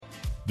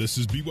This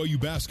is BYU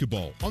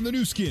Basketball on the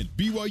new skin,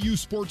 BYU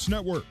Sports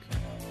Network.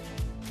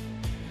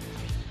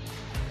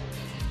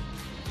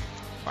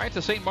 All right, so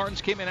St. Martin's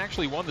came in,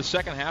 actually won the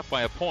second half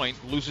by a point,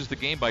 loses the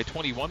game by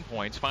 21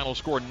 points. Final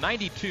score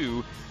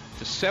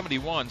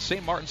 92-71.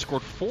 St. Martin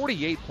scored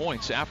 48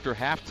 points after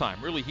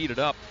halftime, really heated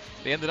up.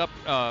 They ended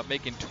up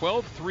making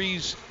 12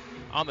 threes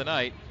on the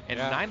night, and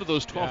 9 of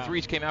those 12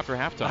 threes came after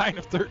halftime. 9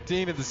 of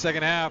 13 in the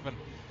second half. And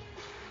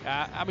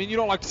I mean, you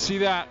don't like to see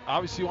that.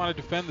 Obviously, you want to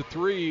defend the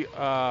three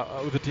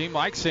with a team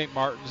like St.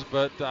 Martin's,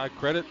 but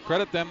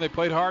credit them. They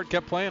played hard,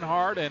 kept playing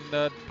hard, and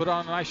put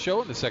on a nice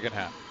show in the second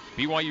half.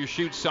 BYU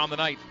shoots on the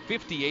night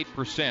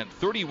 58%,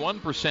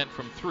 31%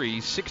 from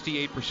three,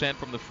 68%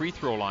 from the free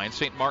throw line.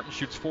 St. Martin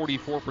shoots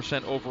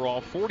 44%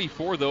 overall,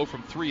 44 though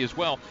from three as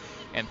well,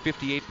 and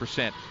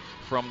 58%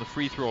 from the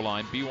free throw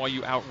line.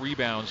 BYU out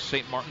rebounds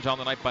St. Martin's on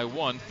the night by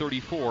 1,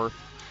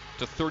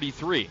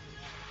 34-33.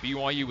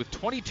 BYU with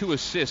 22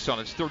 assists on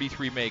its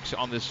 33 makes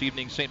on this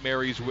evening. St.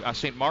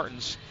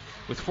 Martin's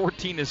with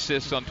 14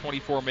 assists on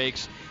 24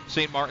 makes.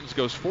 St. Martin's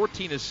goes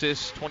 14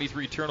 assists,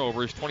 23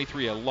 turnovers,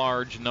 23 a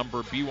large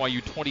number.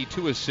 BYU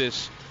 22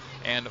 assists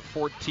and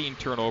 14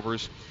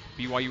 turnovers.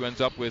 BYU ends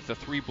up with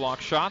 3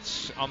 block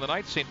shots on the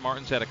night. St.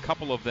 Martin's had a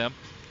couple of them.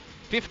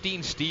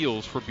 15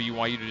 steals for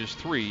BYU to just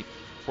 3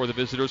 for the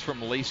visitors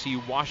from Lacey,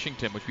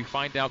 Washington, which we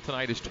find out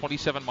tonight is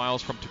 27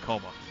 miles from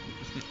Tacoma.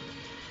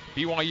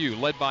 BYU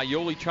led by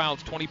Yoli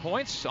Childs, 20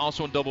 points.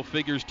 Also in double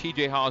figures,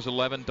 TJ Haws,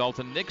 11.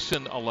 Dalton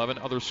Nixon, 11.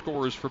 Other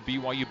scorers for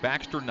BYU,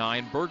 Baxter,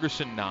 9.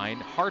 Bergerson,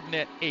 9.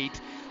 Hardnett,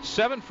 8.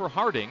 7 for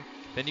Harding.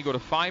 Then you go to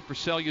 5 for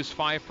Sellius,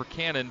 5 for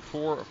Cannon,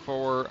 4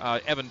 for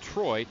Evan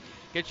Troy.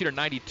 Gets you to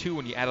 92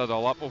 when you add it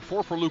all up.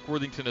 4 for Luke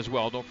Worthington as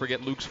well. Don't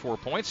forget Luke's 4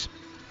 points.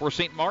 For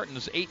St.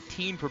 Martin's,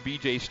 18 for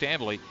B.J.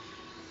 Stanley.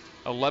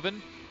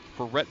 11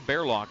 for Rhett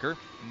Bearlocker.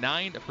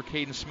 9 for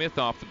Caden Smith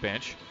off the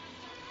bench.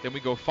 Then we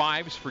go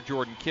 5s for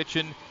Jordan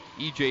Kitchen,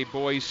 E.J.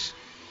 Boyce,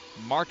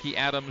 Marky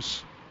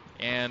Adams,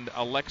 and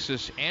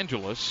Alexis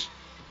Angeles.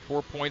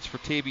 4 points for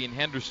Tavian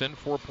Henderson,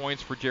 4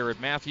 points for Jared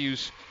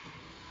Matthews,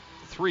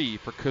 3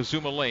 for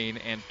Kazuma Lane,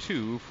 and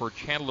 2 for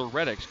Chandler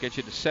Reddix. Gets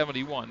you to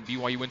 71.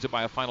 BYU wins it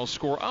by a final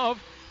score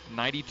of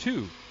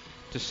 92-71.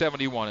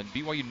 And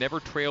BYU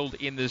never trailed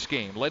in this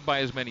game, led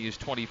by as many as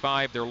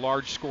 25. Their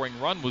large scoring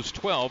run was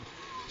 12.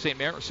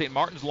 St.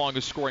 Martin's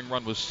longest scoring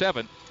run was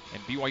 7.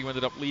 And BYU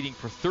ended up leading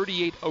for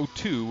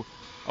 38:02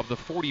 of the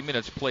 40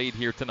 minutes played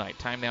here tonight.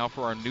 Time now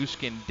for our Nu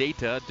Skin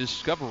Data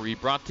Discovery,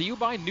 brought to you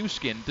by Nu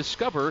Skin.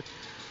 Discover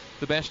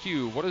the best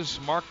you. What has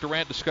Mark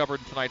Durant discovered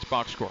in tonight's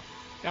box score?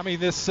 I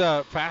mean, this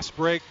fast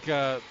break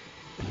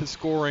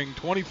scoring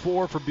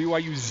 24 for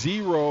BYU,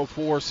 0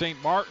 for St.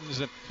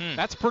 Martin's, and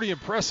that's pretty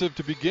impressive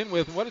to begin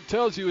with. And what it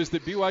tells you is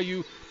that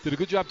BYU did a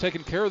good job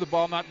taking care of the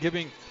ball, not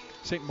giving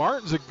St.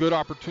 Martin's a good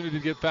opportunity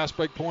to get fast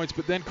break points,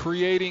 but then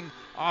creating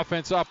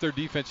offense off their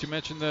defense. You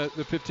mentioned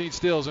the 15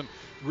 steals and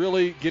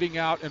really getting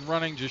out and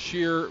running, just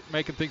sheer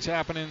making things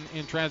happen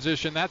in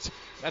transition. That's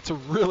a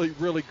really,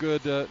 really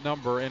good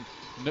number. And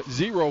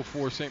 0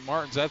 for St.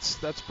 Martin's.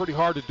 That's pretty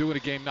hard to do in a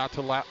game, not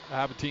to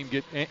have a team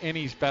get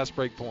any fast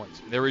break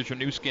points. There is your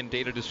Nu Skin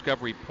Data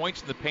Discovery.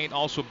 Points in the paint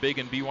also big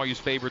in BYU's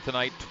favor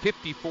tonight,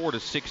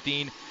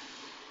 54-16.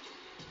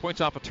 Points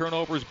off of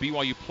turnovers,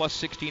 BYU plus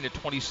 16 at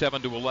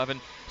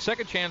 27-11.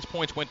 Second chance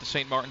points went to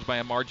St. Martin's by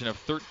a margin of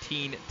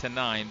 13-9.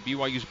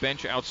 BYU's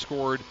bench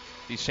outscored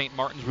the St.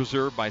 Martin's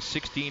reserve by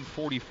 16,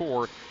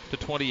 44-28.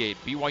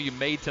 BYU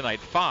made tonight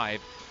 5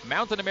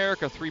 Mountain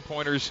America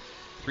three-pointers.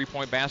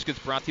 Three-point baskets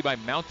brought to you by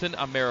Mountain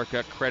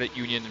America Credit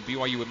Union. And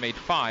BYU made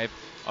 5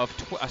 of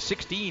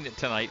 16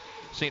 tonight.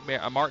 St.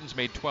 Martin's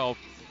made 12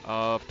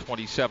 of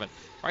 27.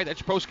 All right,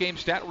 that's your post-game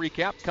stat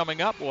recap. Coming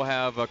up, we'll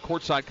have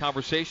courtside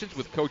conversations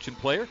with coach and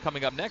player.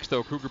 Coming up next,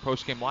 though, Cougar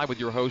Post-Game Live with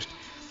your host,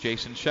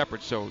 Jason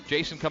Shepard. So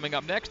Jason coming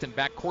up next, and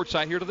back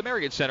courtside here to the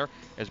Marriott Center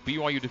as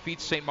BYU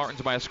defeats St.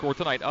 Martin's by a score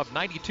tonight of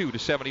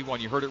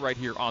 92-71. You heard it right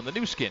here on the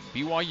Nu Skin,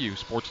 BYU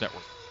Sports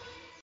Network.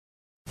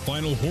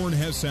 Final horn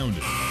has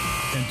sounded,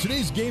 and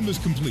today's game is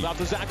complete. Out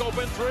to Zach,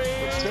 open three.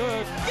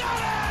 Got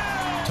it!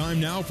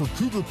 Time now for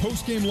Cougar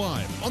Post-Game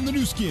Live on the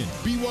Nu Skin,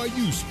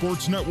 BYU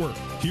Sports Network.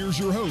 Here's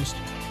your host,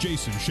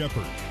 Jason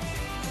Shepard.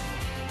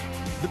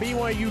 The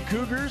BYU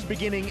Cougars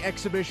beginning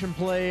exhibition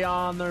play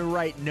on the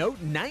right note,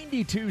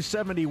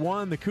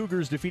 92-71. The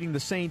Cougars defeating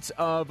the Saints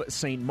of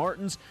St.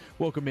 Martin's.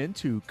 Welcome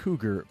into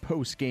Cougar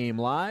Post-Game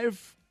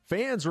Live.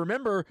 Fans,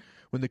 remember,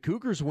 when the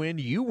Cougars win,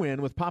 you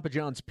win with Papa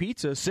John's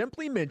Pizza.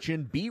 Simply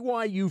mention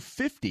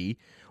BYU50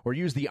 or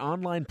use the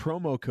online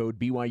promo code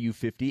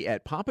BYU50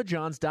 at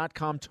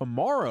papajohns.com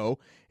tomorrow,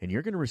 and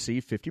you're going to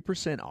receive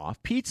 50%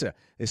 off pizza.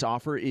 This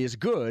offer is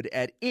good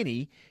at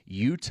any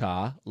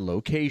Utah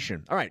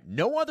location. All right,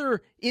 no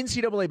other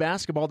NCAA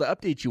basketball to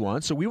update you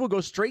on, so we will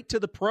go straight to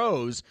the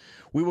pros.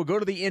 We will go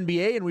to the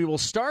NBA, and we will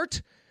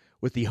start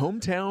with the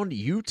hometown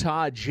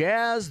Utah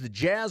Jazz. The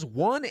Jazz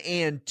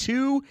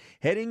 1-2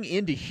 heading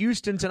into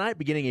Houston tonight,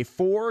 beginning a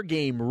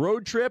 4-game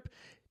road trip.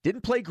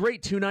 Didn't play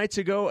great 2 nights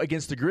ago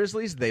against the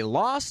Grizzlies. They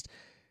lost.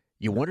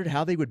 You wondered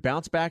how they would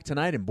bounce back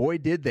tonight, and boy,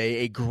 did they.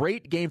 A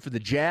great game for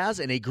the Jazz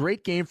and a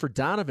great game for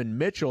Donovan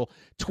Mitchell.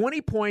 20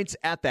 points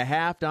at the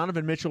half.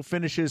 Donovan Mitchell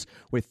finishes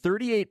with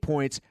 38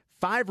 points,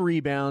 5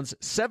 rebounds,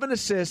 7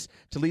 assists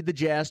to lead the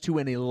Jazz to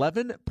an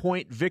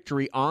 11-point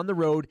victory on the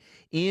road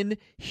in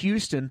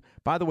Houston.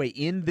 By the way,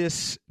 in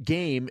this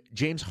game,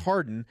 James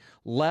Harden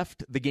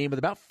left the game with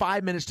about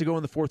 5 minutes to go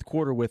in the fourth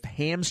quarter with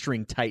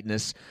hamstring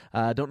tightness.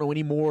 Don't know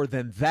any more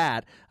than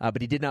that,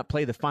 but he did not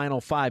play the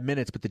final 5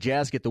 minutes. But the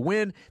Jazz get the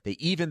win. They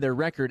even their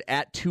record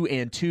at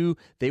 2-2.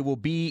 They will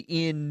be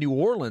in New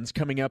Orleans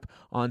coming up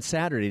on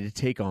Saturday to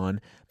take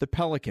on the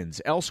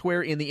Pelicans.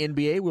 Elsewhere in the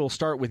NBA, we'll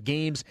start with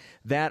games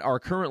that are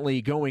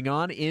currently going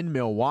on in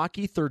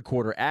Milwaukee. Third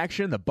quarter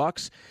action. The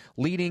Bucks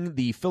leading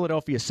the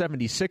Philadelphia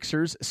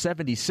 76ers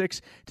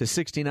 76-69.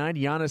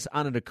 Giannis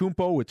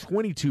Antetokounmpo with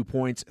 22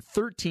 points,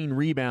 13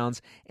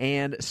 rebounds,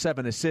 and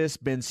 7 assists.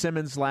 Ben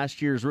Simmons,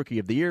 last year's Rookie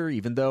of the Year,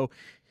 even though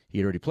he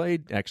had already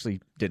played,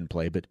 actually didn't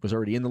play, but was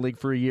already in the league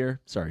for a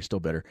year. Sorry, still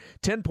better.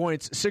 10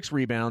 points, 6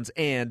 rebounds,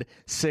 and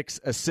 6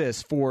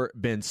 assists for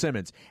Ben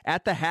Simmons.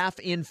 At the half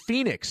in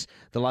Phoenix,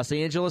 the Los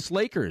Angeles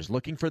Lakers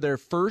looking for their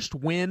first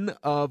win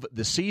of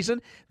the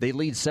season. They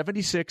lead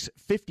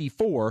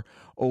 76-54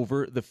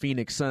 over the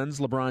Phoenix Suns.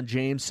 LeBron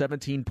James,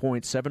 17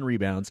 points, 7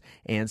 rebounds,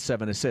 and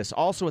 7 assists.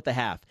 Also at the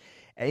half,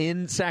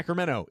 in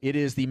Sacramento, it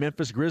is the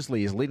Memphis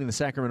Grizzlies leading the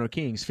Sacramento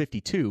Kings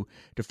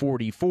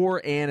 52-44.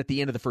 And at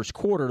the end of the first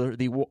quarter,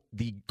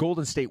 the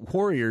Golden State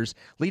Warriors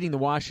leading the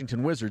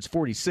Washington Wizards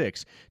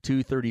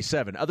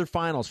 46-37. Other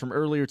finals from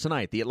earlier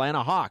tonight, the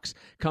Atlanta Hawks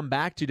come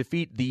back to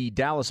defeat the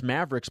Dallas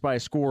Mavericks by a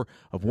score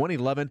of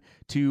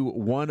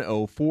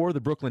 111-104.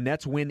 The Brooklyn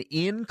Nets win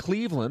in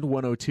Cleveland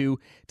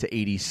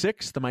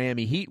 102-86. The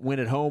Miami Heat win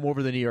at home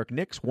over the New York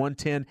Knicks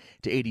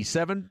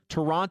 110-87.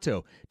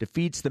 Toronto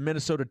defeats the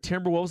Minnesota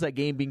Timberwolves. That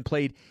game being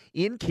played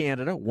in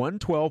Canada,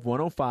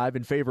 112-105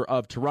 in favor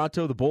of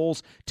Toronto. The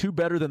Bulls, 2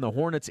 better than the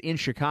Hornets in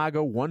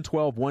Chicago,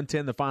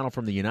 112-110 the final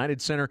from the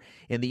United Center.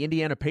 And the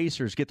Indiana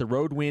Pacers get the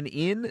road win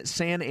in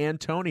San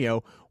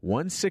Antonio,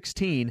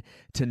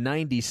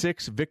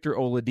 116-96. Victor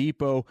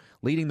Oladipo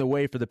leading the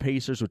way for the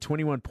Pacers with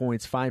 21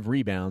 points, 5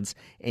 rebounds,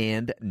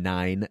 and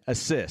 9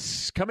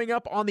 assists. Coming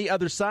up on the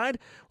other side,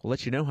 we'll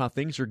let you know how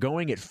things are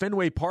going at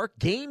Fenway Park.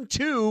 Game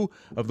 2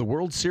 of the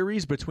World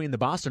Series between the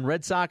Boston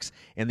Red Sox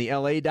and the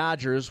LA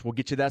Dodgers. We'll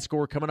get you that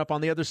score coming up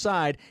on the other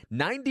side.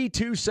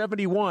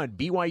 92-71.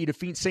 BYU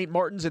defeats St.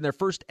 Martin's in their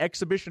first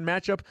exhibition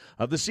matchup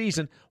of the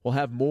season. We'll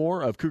have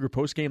more of Cougar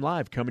Postgame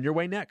Live coming your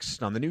way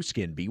next on the new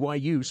skin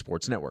BYU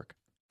Sports Network.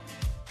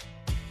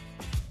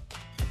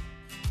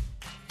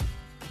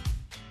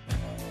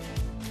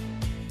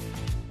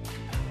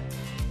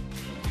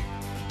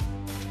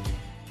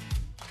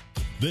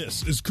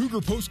 This is Cougar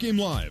Postgame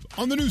Live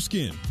on the new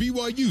skin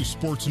BYU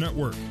Sports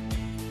Network.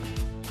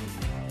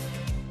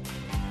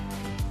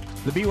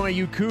 The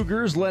BYU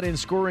Cougars led in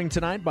scoring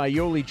tonight by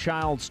Yoli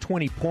Childs'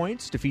 20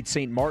 points, defeat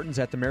St. Martin's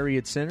at the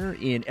Marriott Center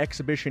in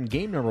exhibition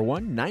game number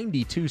 1,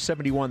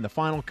 92-71 the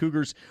final.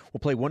 Cougars will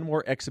play one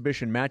more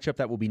exhibition matchup.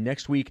 That will be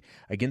next week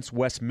against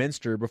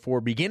Westminster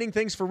before beginning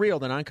things for real.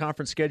 The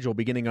non-conference schedule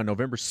beginning on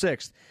November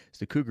 6th as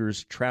the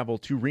Cougars travel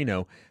to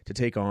Reno to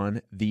take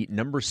on the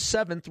number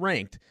 7th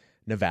ranked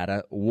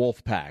Nevada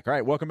Wolfpack. All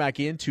right, welcome back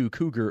into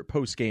Cougar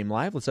Postgame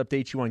Live. Let's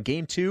update you on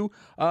Game 2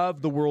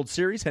 of the World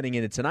Series heading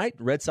into tonight.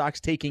 Red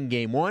Sox taking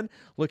Game 1,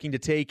 looking to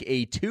take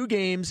a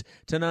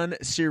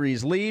 2-0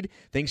 series lead.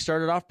 Things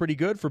started off pretty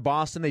good for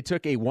Boston. They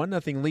took a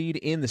 1-0 lead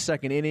in the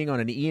second inning on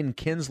an Ian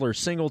Kinsler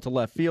single to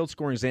left field,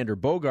 scoring Xander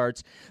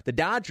Bogaerts. The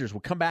Dodgers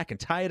will come back and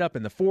tie it up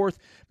in the 4th.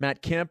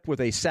 Matt Kemp with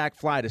a sac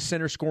fly to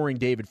center, scoring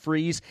David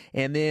Freese.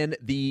 And then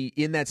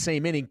in that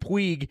same inning,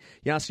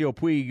 Yasiel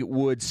Puig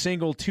would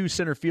single to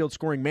center field,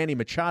 scoring Manny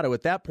Machado.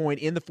 At that point,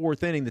 in the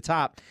 4th inning, the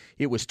top,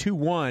 it was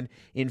 2-1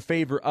 in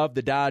favor of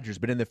the Dodgers.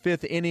 But in the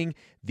 5th inning,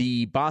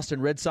 the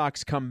Boston Red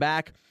Sox come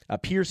back.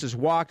 Pierce has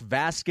walked.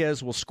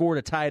 Vasquez will score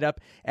to tie it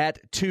up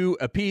at 2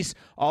 apiece.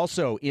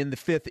 Also in the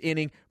 5th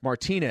inning,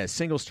 Martinez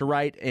singles to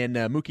right, and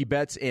Mookie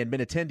Betts and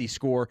Benintendi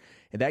score.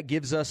 And that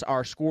gives us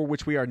our score,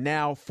 which we are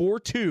now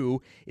 4-2.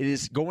 It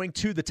is going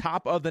to the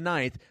top of the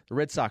 9th. The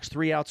Red Sox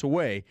 3 outs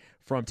away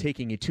from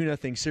taking a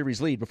 2-0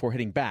 series lead before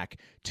heading back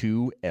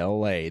to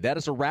L.A. That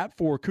is a wrap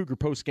for Cougar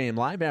Postgame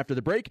Live. After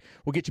the break,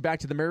 we'll get you back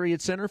to the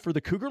Marriott Center for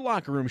the Cougar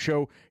Locker Room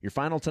Show. Your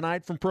final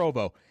tonight from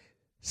Provo.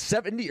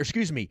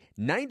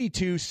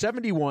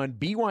 92-71,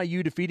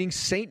 BYU defeating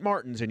St.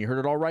 Martin's. And you heard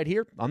it all right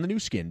here on the new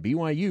skin,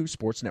 BYU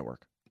Sports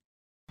Network.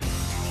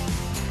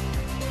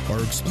 Our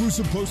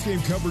exclusive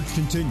postgame coverage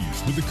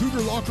continues with the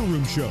Cougar Locker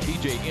Room Show.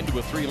 TJ into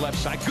a 3 left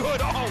side.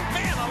 Good. Oh,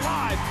 man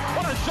alive.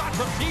 What a shot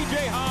from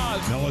TJ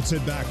Haas. Now let's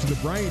head back to the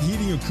Bryant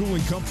Heating and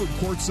Cooling Comfort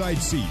courtside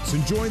seats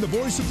and join the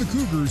voice of the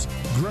Cougars,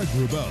 Greg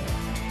Wrubell.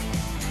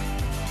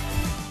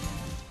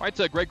 All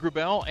right, Greg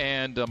Wrubell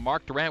and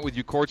Mark Durant with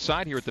you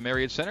courtside here at the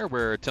Marriott Center,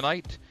 where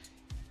tonight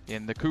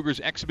in the Cougars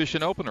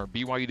exhibition opener,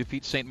 BYU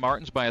defeats St.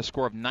 Martin's by a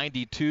score of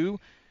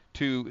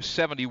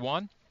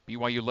 92-71.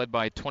 BYU led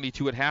by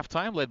 22 at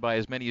halftime, led by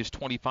as many as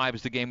 25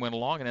 as the game went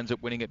along, and ends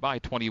up winning it by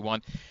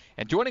 21.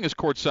 And joining us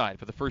courtside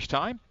for the first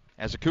time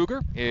as a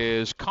Cougar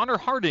is Connor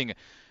Harding,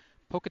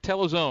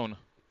 Pocatello's own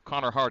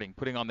Connor Harding,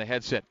 putting on the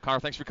headset. Connor,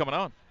 thanks for coming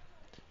on.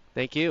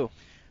 Thank you.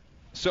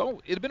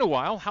 So, it had been a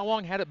while. How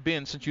long had it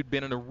been since you'd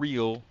been in a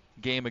real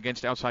game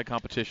against outside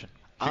competition?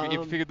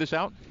 You figured this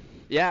out?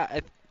 Yeah,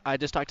 I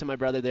just talked to my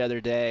brother the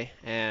other day,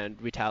 and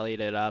we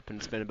tallied it up, and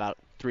it's been about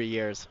 3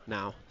 years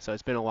now. So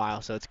it's been a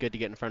while, so it's good to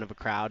get in front of a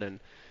crowd and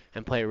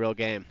play a real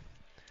game.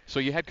 So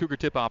you had Cougar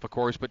tip-off, of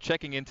course, but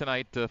checking in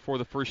tonight for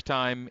the first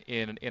time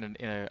in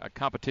a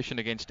competition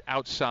against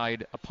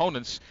outside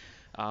opponents,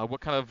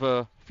 what kind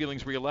of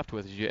feelings were you left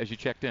with as you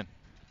checked in?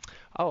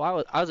 Oh,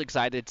 I was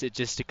excited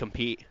to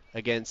compete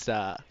against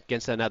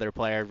another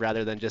player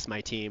rather than just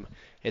my team.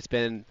 It's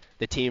been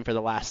the team for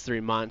the last 3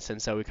 months,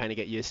 and so we kind of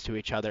get used to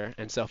each other.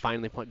 And so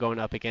finally going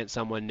up against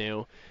someone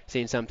new,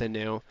 seeing something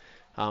new,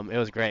 it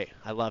was great.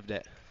 I loved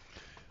it.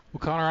 Well,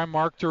 Connor, I'm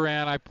Mark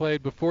Duran. I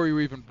played before you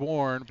were even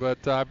born,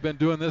 but I've been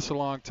doing this a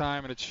long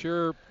time, and it's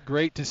sure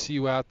great to see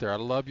you out there. I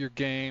love your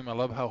game. I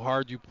love how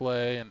hard you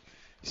play, and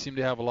you seem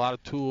to have a lot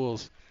of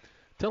tools.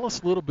 Tell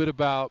us a little bit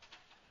about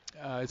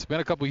it's been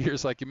a couple of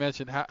years, like you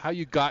mentioned, how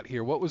you got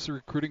here. What was the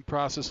recruiting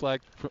process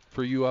like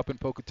for you up in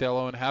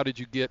Pocatello, and how did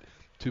you get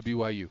to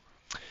BYU?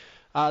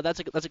 That's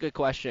a good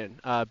question.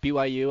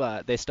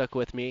 BYU, they stuck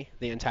with me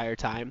the entire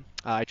time.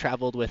 I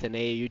traveled with an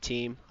AAU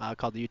team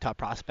called the Utah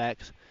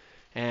Prospects,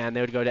 and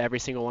they would go to every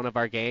single one of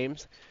our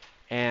games.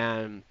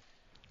 And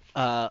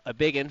a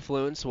big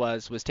influence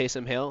was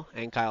Taysom Hill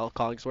and Kyle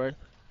Collingsworth,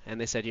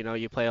 and they said,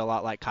 you play a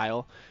lot like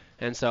Kyle,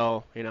 and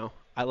so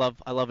I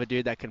love a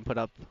dude that can put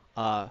up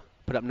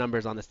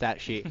numbers on the stat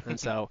sheet, and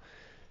so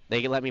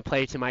they let me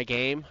play to my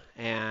game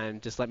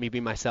and just let me be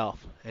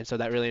myself, and so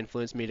that really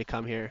influenced me to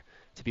come here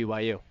to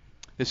BYU.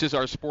 This is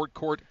our Sport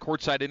Court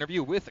courtside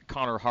interview with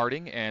Connor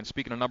Harding, and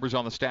speaking of numbers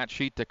on the stat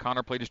sheet,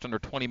 Connor played just under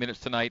 20 minutes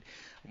tonight,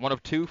 1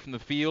 of 2 from the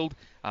field,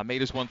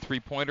 made his 1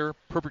 3-pointer,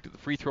 perfect at the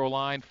free throw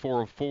line,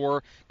 4 of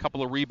 4,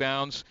 couple of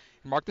rebounds.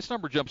 Mark, this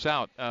number jumps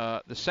out.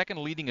 The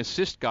second leading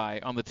assist guy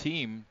on the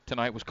team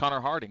tonight was Connor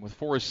Harding with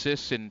 4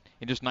 assists in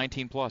just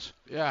 19 plus.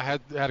 Yeah, I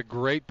had a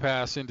great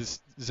pass into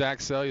Zach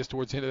Sellius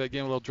towards the end of that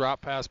game, a little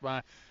drop pass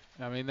by.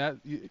 I mean,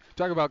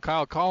 talk about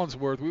Kyle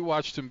Collingsworth. We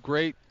watched some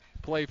great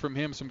play from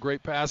him, some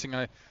great passing.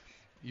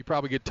 You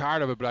probably get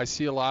tired of it, but I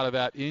see a lot of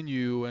that in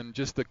you, and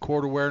just the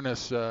court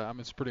awareness.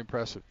 It's pretty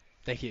impressive.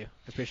 Thank you.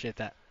 I appreciate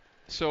that.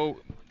 So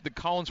the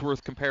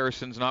Collingsworth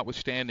comparisons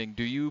notwithstanding,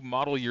 do you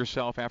model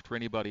yourself after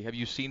anybody? Have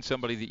you seen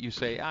somebody that you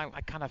say,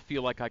 I kind of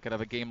feel like I could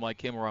have a game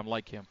like him or I'm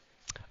like him?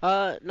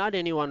 Not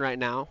anyone right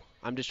now.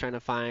 I'm just trying to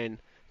find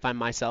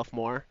myself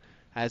more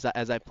as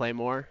I play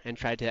more and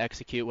try to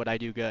execute what I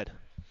do good.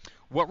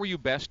 What were you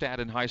best at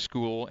in high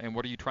school, and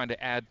what are you trying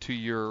to add to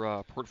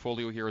your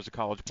portfolio here as a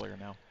college player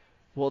now?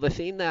 Well, the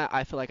thing that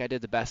I feel like I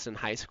did the best in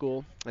high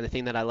school, and the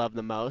thing that I love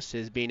the most,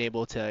 is being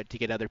able to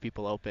get other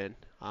people open.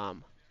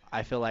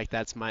 I feel like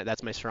that's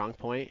my strong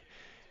point,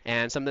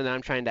 and something that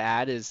I'm trying to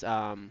add is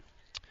trying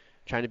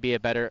to be a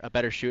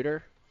better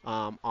shooter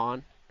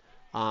on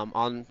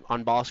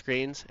ball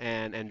screens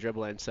and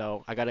dribbling.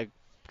 So I gotta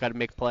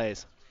make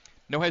plays.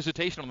 No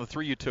hesitation on the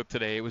 3 you took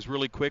today. It was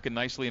really quick and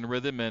nicely in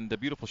rhythm, and a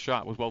beautiful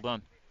shot. It was well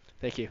done.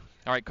 Thank you.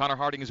 All right, Connor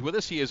Harding is with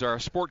us. He is our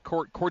Sport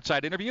Court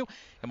courtside interview,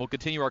 and we'll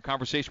continue our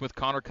conversation with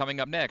Connor coming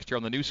up next here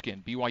on the new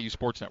skin, BYU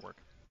Sports Network.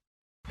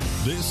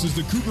 This is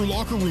the Cougar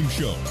Locker Room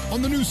Show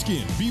on the new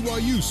skin,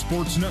 BYU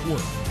Sports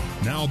Network.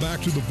 Now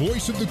back to the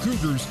voice of the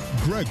Cougars,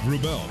 Greg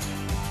Wrubell.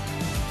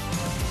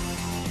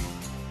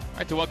 All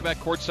right, to welcome back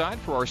courtside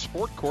for our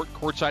Sport Court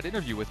courtside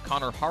interview with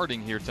Connor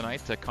Harding here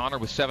tonight. Connor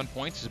with 7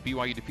 points as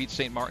BYU defeats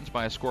St. Martin's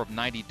by a score of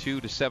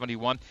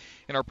 92-71.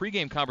 In our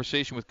pregame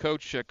conversation with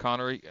Coach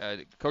Connor,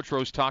 Coach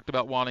Rose talked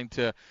about wanting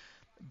to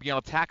be on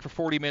attack for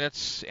 40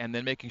 minutes and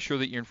then making sure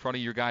that you're in front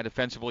of your guy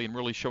defensively and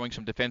really showing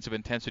some defensive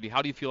intensity.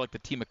 How do you feel like the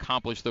team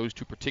accomplished those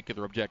 2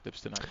 particular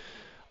objectives tonight?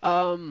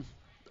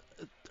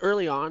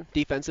 Early on,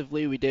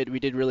 defensively, we did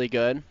really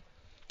good.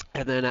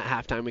 And then at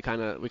halftime, we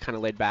kind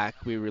of laid back.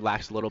 We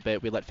relaxed a little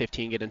bit. We let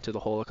 15 get into the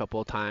hole a couple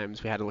of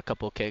times. We had a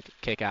couple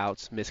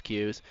kick-outs,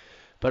 miscues.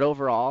 But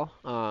overall,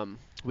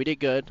 we did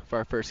good for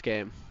our first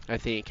game, I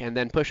think. And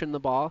then pushing the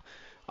ball,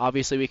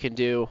 obviously we can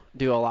do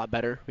a lot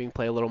better. We can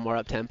play a little more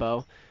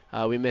up-tempo.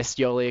 We missed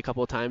Yoli a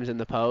couple of times in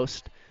the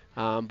post.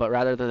 But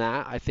rather than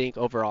that, I think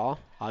overall,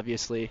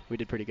 obviously, we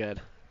did pretty good.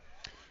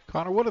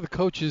 Connor, what are the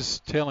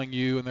coaches telling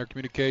you in their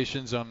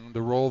communications on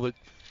the role that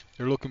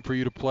they're looking for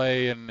you to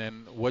play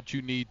and what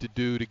you need to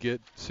do to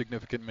get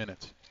significant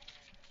minutes?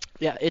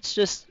 Yeah, it's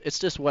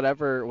just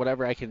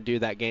whatever I can do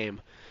that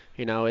game.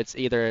 It's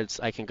either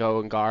I can go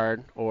and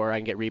guard or I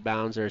can get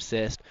rebounds or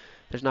assist.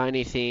 There's not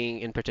anything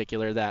in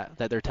particular that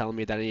they're telling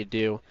me that I need to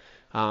do.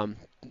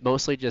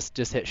 Mostly just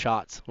hit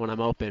shots when I'm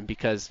open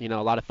because, a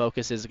lot of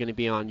focus is going to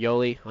be on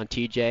Yoli, on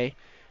TJ,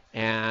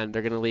 and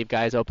they're going to leave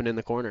guys open in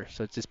the corner.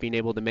 So it's just being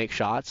able to make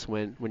shots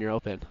when you're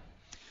open.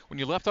 When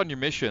you left on your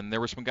mission,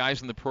 there were some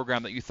guys in the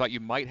program that you thought you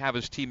might have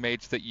as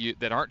teammates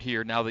that aren't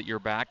here now that you're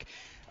back.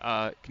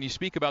 Can you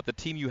speak about the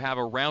team you have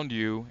around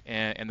you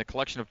and the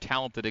collection of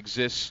talent that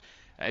exists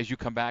as you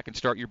come back and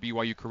start your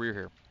BYU career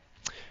here?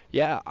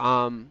 Yeah,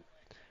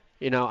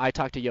 I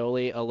talked to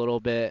Yoli a little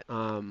bit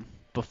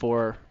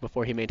before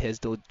he made his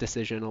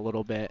decision a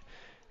little bit,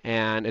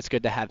 and it's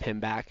good to have him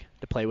back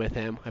to play with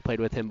him. I played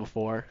with him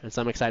before, and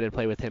so I'm excited to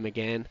play with him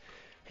again.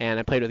 And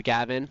I played with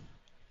Gavin.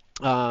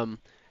 And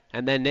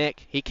then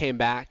Nick, he came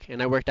back,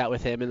 and I worked out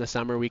with him in the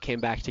summer. We came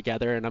back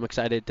together, and I'm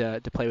excited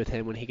to play with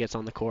him when he gets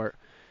on the court.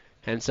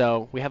 And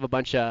so we have a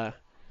bunch of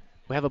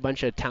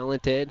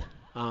talented,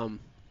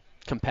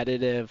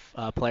 competitive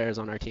players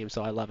on our team,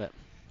 so I love it.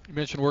 You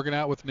mentioned working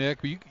out with Nick.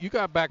 You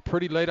got back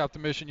pretty late off the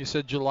mission. You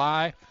said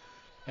July,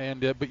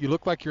 and but you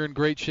look like you're in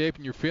great shape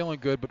and you're feeling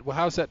good. But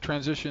how's that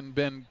transition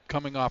been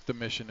coming off the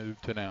mission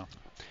to now?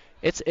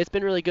 It's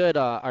been really good.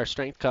 Our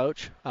strength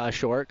coach,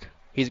 Shork,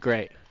 he's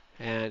great,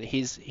 and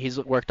he's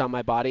worked on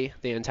my body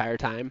the entire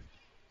time,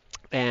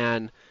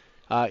 and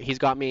he's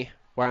got me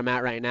where I'm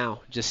at right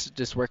now,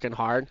 just working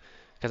hard,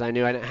 because I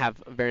knew I didn't have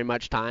very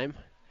much time,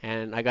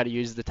 and I got to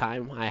use the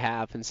time I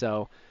have, and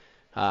so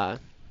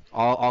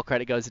all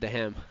credit goes to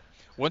him.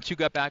 Once you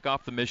got back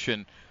off the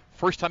mission,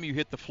 first time you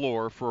hit the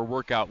floor for a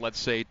workout, let's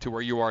say, to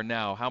where you are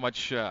now, how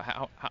much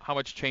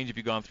change have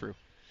you gone through?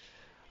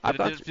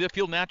 Did it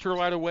feel natural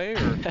right away?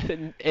 Or?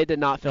 It did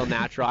not feel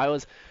natural.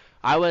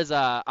 I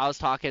was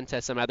talking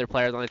to some other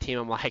players on the team.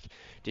 I'm like,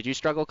 did you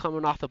struggle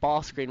coming off the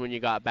ball screen when you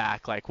got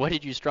back? Like, what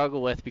did you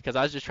struggle with? Because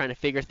I was just trying to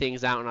figure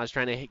things out, and I was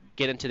trying to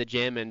get into the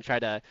gym and try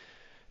to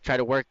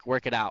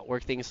work it out,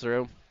 work things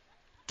through.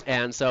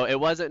 And so it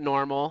wasn't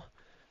normal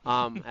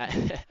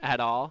at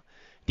all.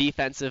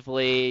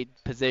 Defensively,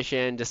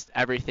 position, just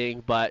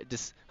everything. But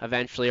just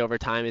eventually over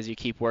time, as you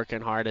keep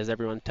working hard, as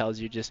everyone tells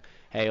you, just,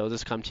 hey, it'll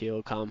just come to you,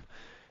 it'll come.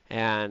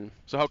 And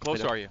so how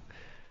close are you?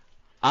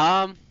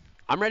 I'm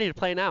ready to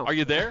play now. Are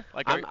you there?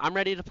 I'm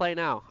ready to play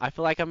now. I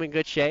feel like I'm in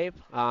good shape.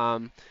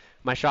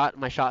 My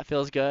shot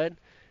feels good,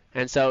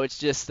 and so it's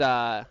just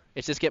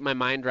getting my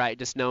mind right,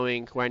 just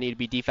knowing where I need to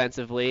be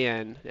defensively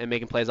and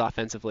making plays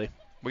offensively.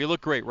 Well, you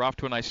look great. We're off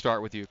to a nice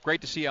start with you. Great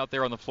to see you out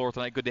there on the floor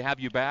tonight. Good to have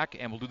you back,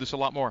 and we'll do this a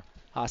lot more.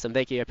 Awesome.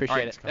 Thank you. I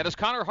appreciate it. That is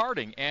Connor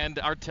Harding and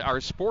our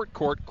Sport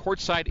Court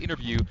courtside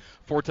interview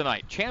for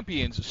tonight.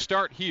 Champions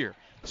start here.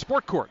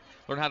 Sport Court.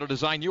 Learn how to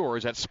design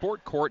yours at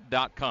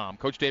sportcourt.com.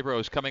 Coach Dave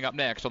Rose coming up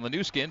next on the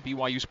new skin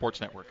BYU Sports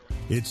Network.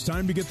 It's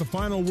time to get the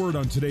final word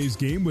on today's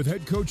game with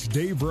head coach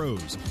Dave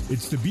Rose.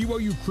 It's the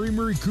BYU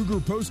Creamery Cougar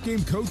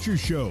Postgame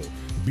Coaches Show.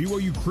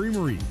 BYU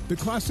Creamery, the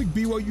classic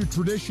BYU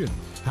tradition.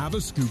 Have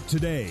a scoop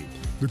today.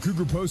 The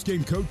Cougar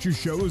Postgame Coaches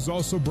Show is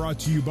also brought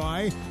to you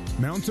by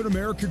Mountain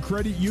America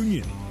Credit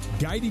Union,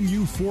 guiding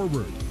you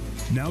forward.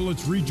 Now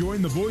let's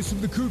rejoin the voice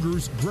of the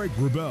Cougars, Greg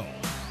Wrubell.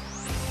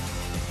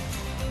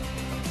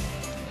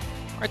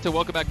 All right, so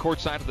welcome back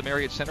courtside at the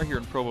Marriott Center here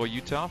in Provo,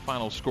 Utah.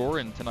 Final score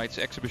in tonight's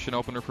exhibition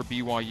opener for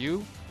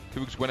BYU.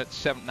 Cougs win at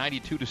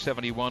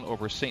 92-71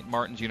 over St.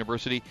 Martin's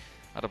University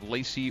out of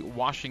Lacey,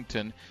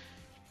 Washington.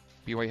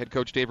 BYU head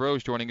coach Dave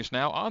Rose joining us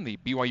now on the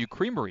BYU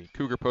Creamery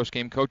Cougar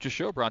Postgame Coaches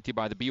Show, brought to you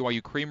by the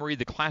BYU Creamery,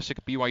 the classic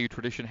BYU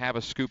tradition. Have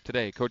a scoop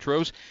today. Coach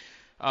Rose,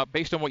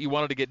 based on what you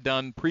wanted to get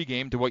done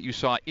pregame to what you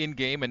saw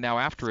in-game and now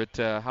after it,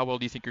 how well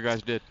do you think your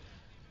guys did?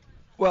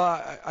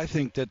 Well, I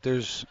think that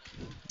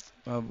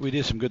we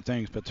did some good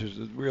things, but there's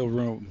a real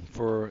room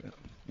for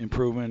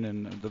improvement.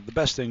 And the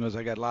best thing was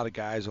I got a lot of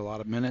guys, a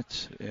lot of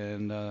minutes,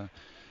 and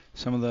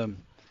some of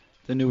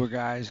the newer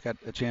guys got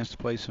a chance to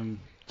play some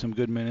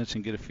good minutes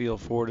and get a feel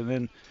for it.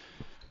 And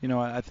then,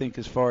 I think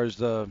as far as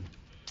the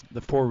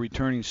four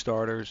returning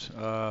starters,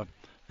 I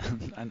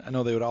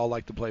know they would all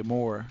like to play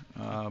more,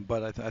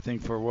 but I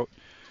think for what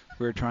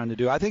we're trying to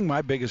do, I think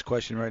my biggest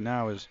question right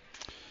now is,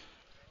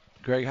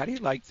 Greg, how do you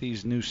like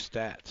these new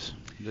stats?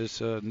 This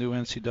new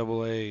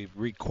NCAA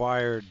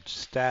required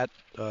stat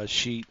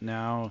sheet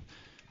now.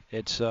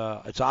 It's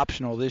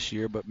optional this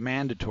year, but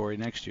mandatory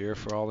next year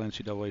for all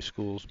NCAA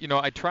schools.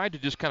 I tried to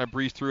just kind of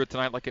breeze through it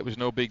tonight like it was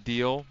no big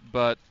deal,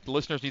 but the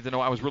listeners need to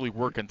know I was really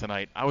working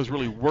tonight. I was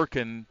really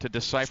working to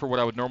decipher what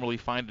I would normally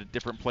find at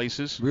different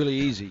places. Really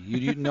easy.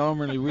 You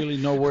normally really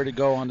know where to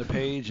go on the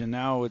page, and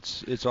now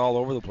it's all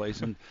over the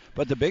place.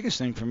 But the biggest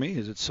thing for me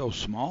is it's so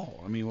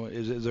small. I mean,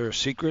 is there a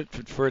secret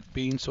for it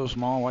being so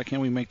small? Why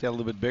can't we make that a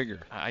little bit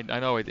bigger? I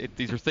know.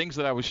 These are things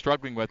that I was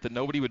struggling with that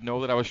nobody would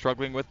know that I was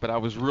struggling with, but I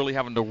was really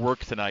having to work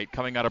tonight,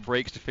 coming out of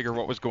breaks to figure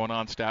what was going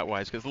on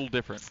stat-wise, because it's a little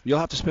different. You'll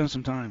have to spend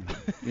some time,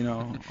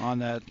 on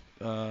that,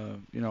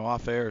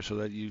 off air, so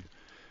that you.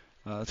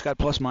 It's got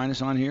plus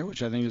minus on here,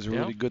 which I think is a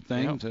really good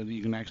thing, so that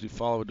you can actually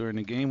follow it during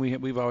the game.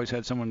 We've always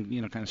had someone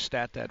kind of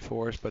stat that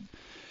for us, but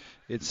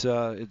it's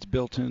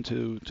built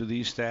into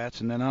these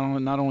stats, and then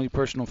not only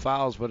personal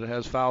fouls, but it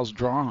has fouls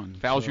drawn.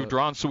 Fouls you've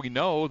drawn, so we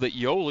know that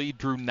Yoli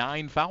drew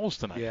 9 fouls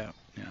tonight. Yeah.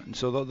 And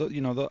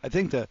so I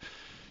think the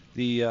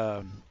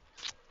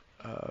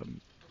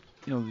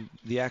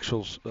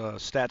actual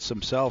stats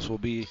themselves will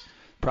be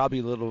probably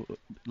a little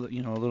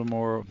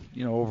more,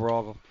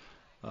 overall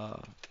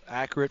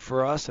accurate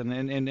for us and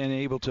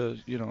able to,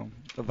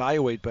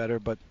 evaluate better.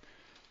 But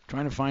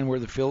trying to find where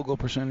the field goal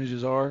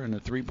percentages are and the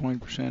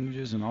three-point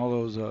percentages and all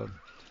those.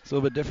 It's a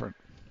little bit different.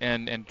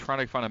 And trying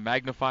to find a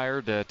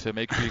magnifier to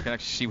make sure you can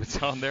actually see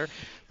what's on there.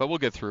 But we'll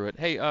get through it.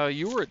 Hey,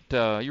 you were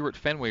at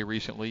Fenway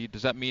recently.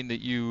 Does that mean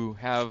that you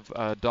have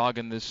a dog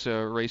in this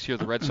race here,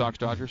 the Red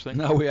Sox-Dodgers thing?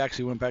 No, we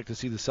actually went back to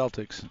see the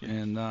Celtics,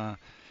 and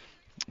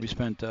we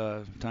spent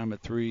time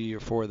at 3 or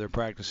 4 of their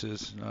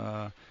practices.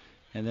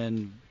 And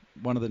then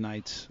one of the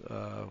nights,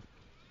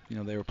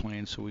 they were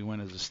playing, so we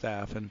went as a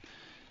staff. And,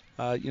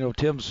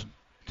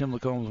 Tim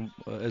Lacombe's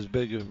as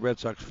big a Red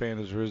Sox fan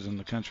as there is in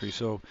the country,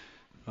 so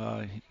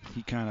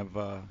he kind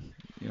of,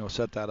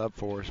 set that up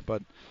for us.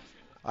 But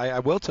I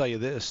will tell you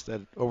this,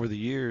 that over the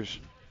years,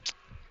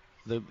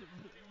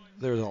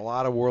 there's a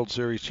lot of World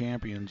Series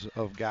champions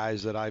of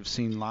guys that I've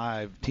seen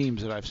live,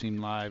 teams that I've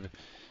seen live,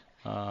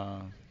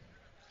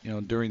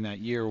 during that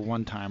year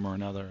one time or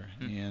another.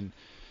 And,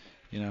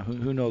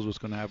 who knows what's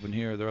going to happen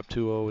here. They're up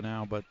 2-0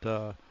 now, but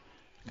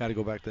got to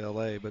go back to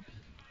L.A. But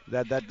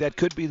that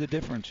could be the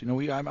difference.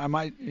 I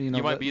might, you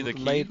might be the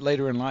key.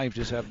 Later in life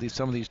just have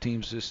some of these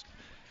teams just –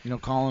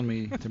 calling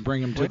me to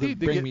bring them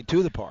bring me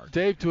to the park.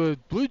 Dave, to a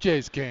Blue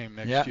Jays game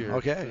next year. Yeah,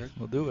 okay,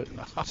 we'll do it.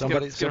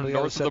 Somebody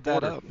else set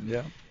that up.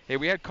 Yeah. Hey,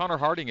 we had Connor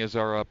Harding as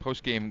our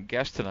post-game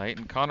guest tonight,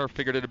 and Connor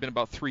figured it had been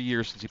about 3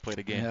 years since he played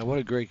a game. Yeah, what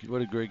a great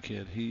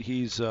kid.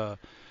 He's a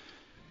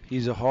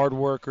hard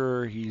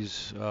worker.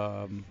 He's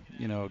a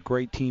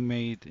great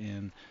teammate,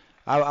 and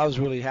I was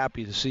really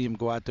happy to see him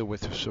go out there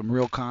with some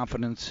real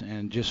confidence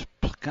and just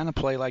kind of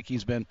play like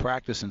he's been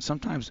practicing.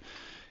 Sometimes,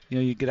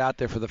 you get out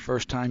there for the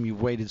first time,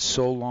 you've waited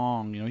so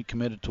long. He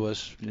committed to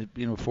us,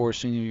 before his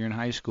senior year in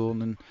high school,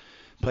 and then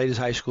played his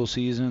high school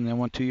season, and then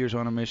went 2 years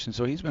on a mission.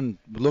 So he's been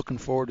looking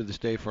forward to this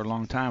day for a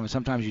long time. And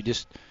sometimes you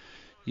just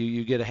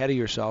you get ahead of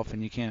yourself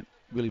and you can't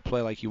really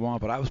play like you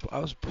want. But I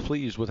was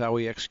pleased with how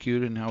he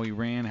executed and how he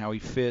ran, how he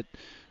fit,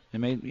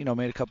 and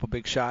made a couple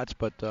big shots,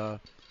 but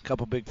a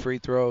couple big free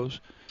throws.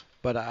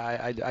 But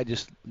I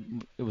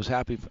was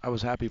happy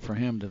for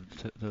him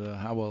to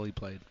how well he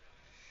played.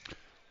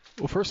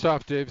 Well, first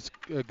off, Dave, it's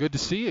good to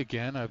see you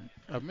again.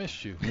 I've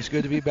missed you. It's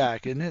good to be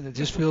back, isn't it? It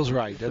just feels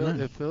right,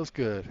 doesn't it? It feels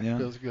good. Yeah. It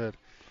feels good.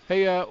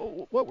 Hey,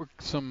 what were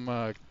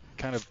some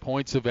kind of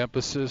points of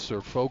emphasis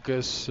or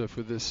focus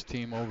for this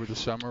team over the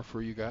summer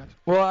for you guys?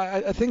 Well,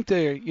 I think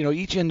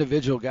each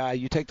individual guy,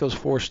 you take those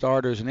 4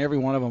 starters, and every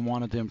one of them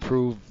wanted to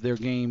improve their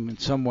game in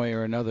some way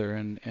or another,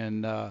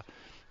 and I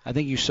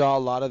think you saw a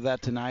lot of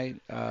that tonight.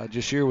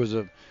 Jashir was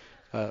a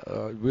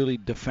really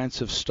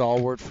defensive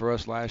stalwart for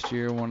us last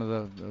year, one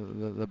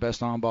of the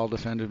best on-ball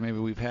defenders maybe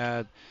we've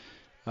had.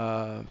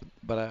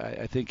 But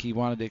I think he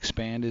wanted to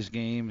expand his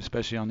game,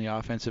 especially on the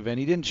offensive end.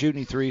 He didn't shoot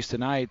any threes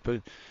tonight,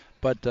 but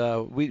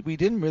we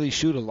didn't really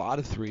shoot a lot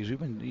of threes. We've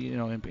been,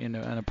 in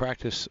a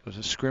practice,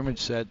 a scrimmage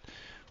set,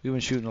 we've been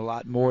shooting a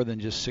lot more than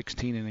just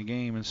 16 in a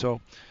game. And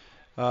so,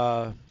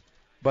 I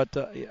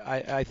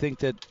think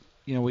that,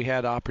 we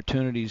had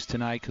opportunities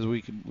tonight because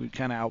we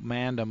kind of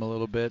outmanned them a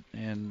little bit,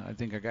 and I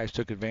think our guys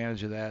took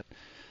advantage of that.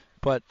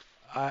 But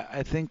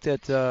I think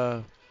that,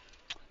 the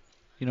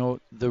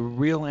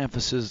real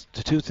emphasis,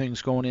 the 2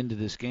 things going into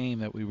this game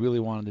that we really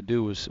wanted to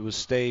do was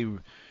stay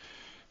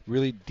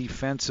really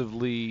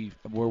defensively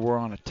where we're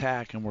on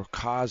attack and we're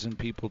causing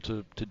people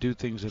to do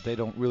things that they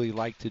don't really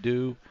like to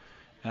do.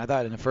 And I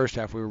thought in the first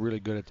half we were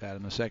really good at that.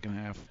 In the second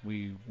half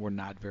we were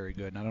not very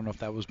good. And I don't know if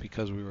that was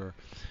because we were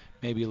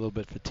maybe a little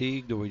bit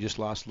fatigued or we just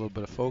lost a little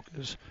bit of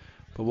focus.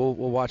 But we'll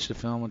watch the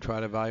film and try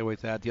to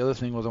evaluate that. The other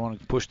thing was I wanted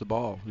to push the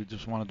ball. We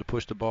just wanted to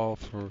push the ball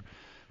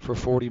for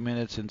 40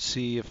 minutes and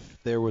see if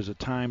there was a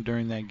time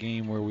during that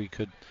game where we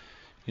could,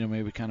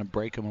 maybe kind of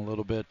break them a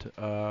little bit.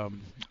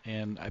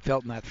 And I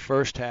felt in that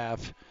first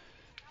half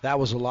that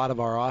was a lot of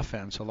our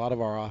offense. A lot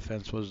of our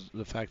offense was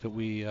the fact that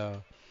we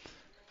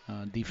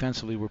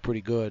defensively were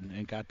pretty good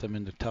and got them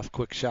into tough,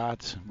 quick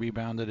shots,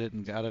 rebounded it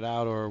and got it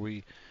out, or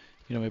we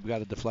maybe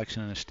got a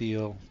deflection and a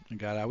steal and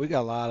got out. We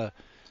got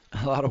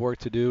a lot of work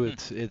to do.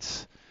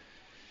 It's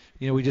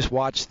we just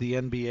watched the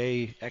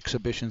NBA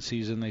exhibition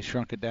season. They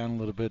shrunk it down a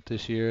little bit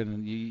this year,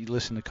 and you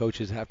listen to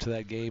coaches after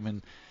that game,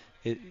 and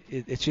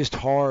it's just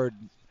hard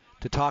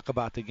to talk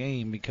about the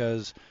game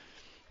because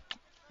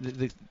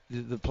the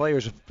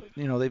players,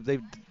 they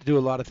do a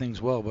lot of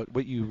things well, but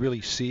what you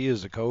really see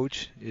as a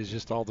coach is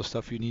just all the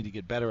stuff you need to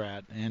get better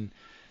at, and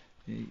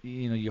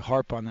you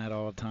harp on that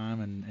all the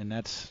time, and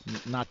that's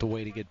not the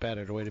way to get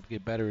better. The way to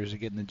get better is to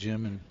get in the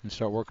gym and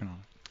start working on it.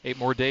 8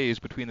 more days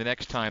between the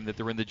next time that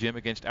they're in the gym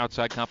against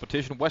outside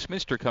competition.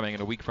 Westminster coming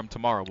in a week from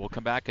tomorrow. We'll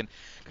come back and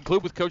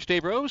conclude with Coach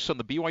Dave Rose on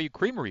the BYU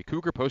Creamery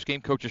Cougar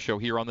Postgame Coaches Show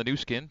here on the new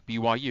skin,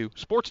 BYU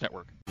Sports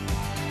Network.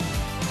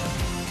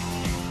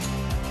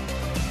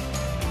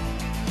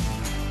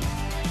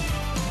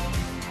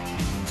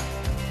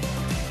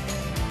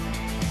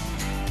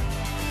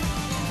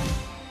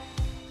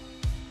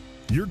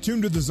 You're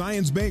tuned to the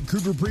Zions Bank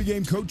Cougar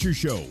Pregame Coaches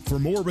Show. For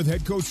more with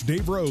head coach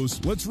Dave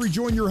Rose, let's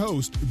rejoin your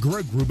host,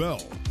 Greg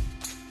Wrubell.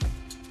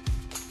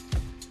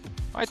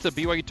 Right, so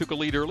BYU took a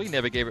lead early,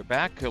 never gave it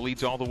back.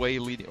 Leads all the way,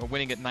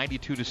 winning at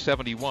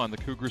 92-71. The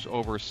Cougars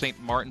over St.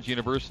 Martin's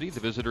University. The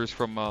visitors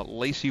from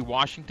Lacey,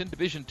 Washington,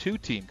 Division II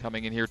team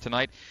coming in here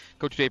tonight.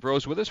 Coach Dave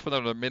Rose with us for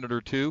another minute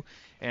or two.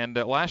 And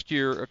last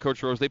year,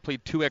 Coach Rose, they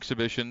played 2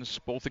 exhibitions,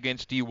 both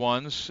against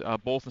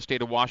D1s, both in the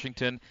state of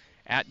Washington,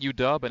 at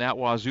UW and at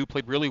Wazoo.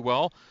 Played really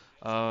well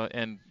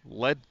and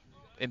led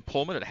in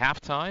Pullman at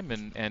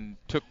halftime and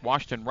took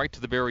Washington right to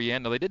the very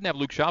end. Now, they didn't have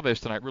Luke Chavez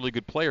tonight, really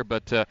good player,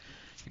 but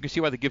you can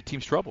see why they give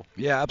teams trouble.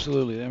 Yeah,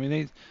 absolutely. I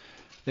mean,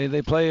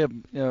 they play a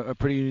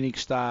pretty unique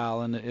style,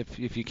 and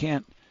if you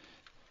can't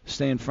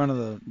stay in front of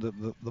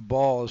the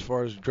ball as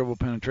far as dribble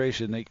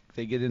penetration,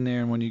 they get in there,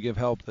 and when you give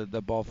help,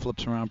 the ball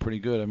flips around pretty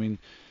good. I mean,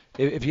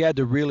 if you had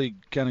to really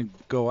kind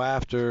of go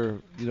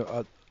after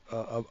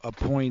a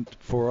point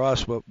for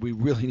us, what we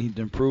really need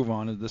to improve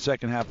on is the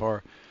second half.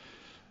 Our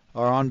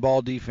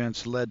on-ball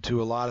defense led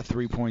to a lot of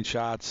three-point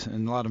shots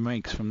and a lot of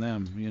makes from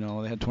them.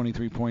 They had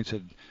 23 points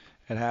at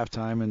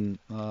halftime, and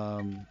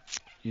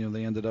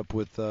they ended up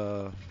with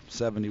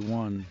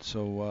 71.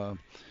 So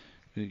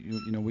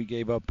we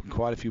gave up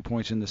quite a few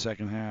points in the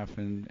second half,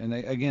 and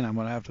again, I'm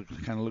going to have to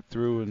kind of look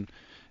through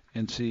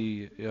and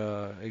see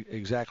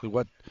exactly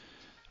what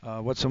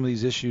some of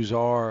these issues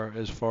are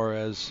as far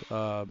as.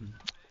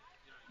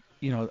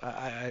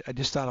 I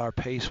just thought our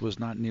pace was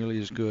not nearly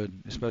as good,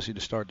 especially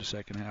to start the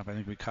second half. I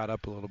think we caught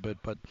up a little bit,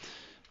 but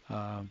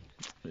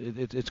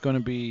it's going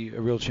to be a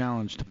real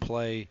challenge to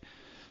play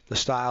the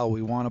style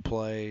we want to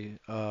play,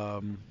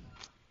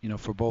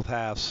 for both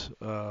halves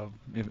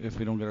if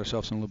we don't get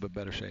ourselves in a little bit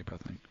better shape, I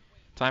think.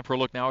 Time for a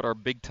look now at our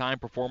big-time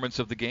performance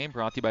of the game,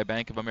 brought to you by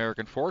Bank of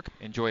American Fork.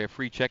 Enjoy a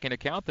free checking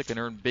account that can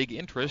earn big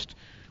interest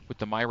with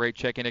the MyRate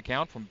checking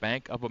account from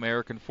Bank of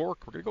American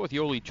Fork. We're going to go with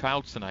Yoli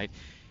Childs tonight.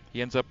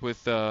 He ends up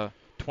with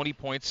 20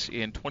 points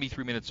in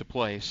 23 minutes of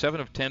play, 7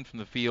 of 10 from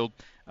the field,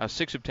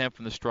 6 of 10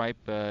 from the stripe,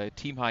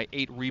 team-high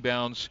 8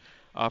 rebounds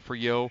for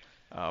Yo,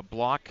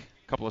 block,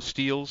 a couple of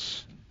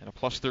steals, and a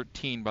plus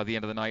 13 by the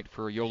end of the night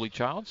for Yoli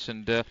Childs.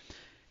 And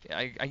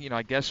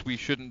I guess we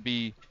shouldn't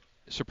be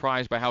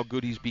surprised by how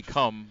good he's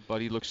become,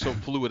 but he looks so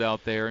fluid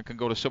out there and can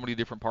go to so many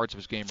different parts of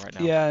his game right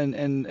now. Yeah,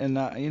 and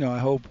I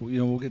hope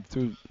we'll get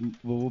through.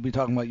 We'll be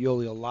talking about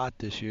Yoli a lot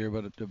this year,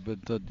 but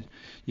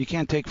you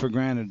can't take for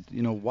granted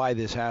why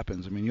this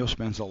happens. I mean, Yo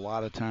spends a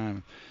lot of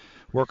time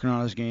working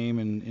on his game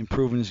and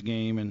improving his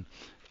game, and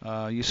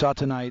you saw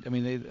tonight. I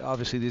mean,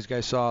 obviously these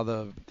guys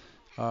saw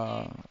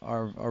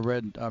our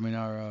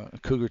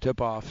Cougar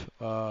tip-off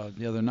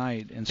the other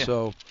night, and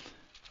so.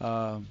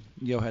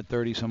 Yo had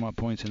 30 some odd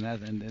points in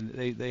that, and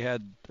they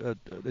had a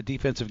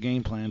defensive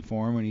game plan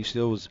for him, and he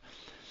still was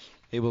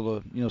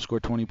able to score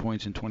 20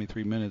 points in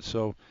 23 minutes.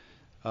 So,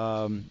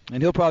 and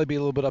he'll probably be a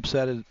little bit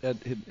upset at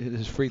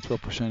his free throw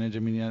percentage. I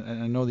mean,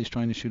 I know he's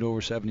trying to shoot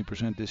over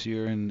 70% this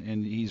year,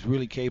 and he's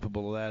really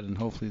capable of that. And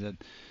hopefully that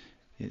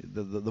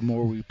the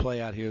more we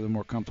play out here, the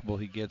more comfortable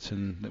he gets,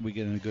 and that we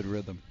get in a good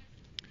rhythm.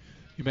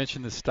 You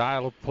mentioned the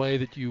style of play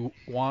that you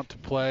want to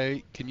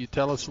play. Can you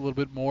tell us a little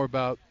bit more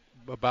about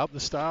the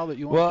style that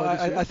you want to play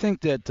this year? I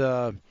think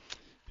that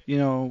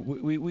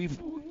we've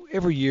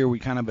every year we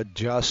kind of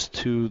adjust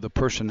to the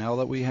personnel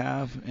that we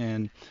have,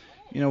 and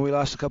we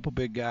lost a couple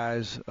big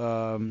guys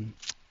to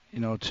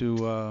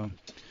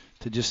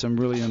just some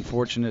really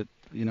unfortunate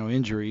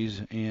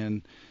injuries,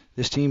 and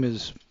this team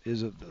there's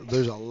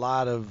a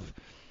lot of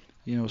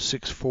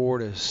 6'4"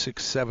 to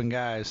 6'7"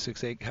 guys,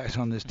 6'8" guys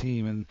on this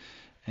team,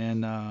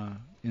 and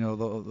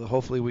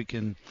hopefully we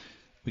can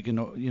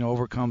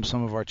overcome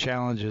some of our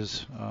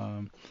challenges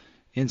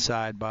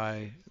inside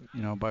by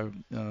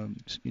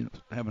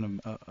having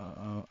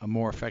a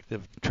more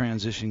effective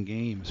transition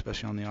game,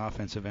 especially on the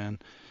offensive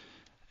end.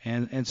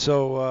 And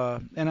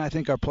so I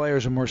think our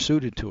players are more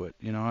suited to it.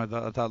 I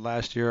thought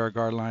last year our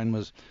guard line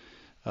was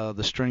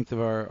the strength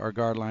of our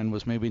guard line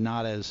was maybe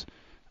not as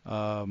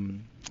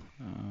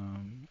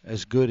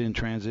good in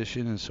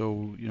transition, and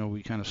so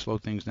we kind of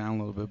slowed things down a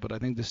little bit. But I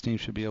think this team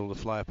should be able to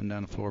fly up and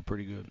down the floor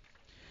pretty good.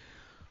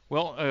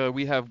 Well,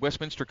 we have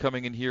Westminster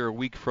coming in here a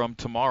week from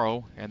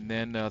tomorrow, and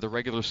then the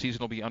regular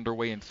season will be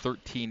underway in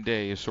 13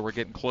 days. So we're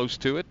getting close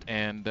to it,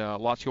 and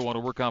lots you'll want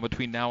to work on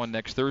between now and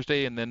next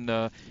Thursday. And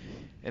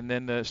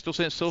then still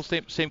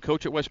same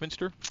coach at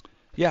Westminster.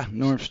 Yeah,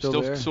 Norm's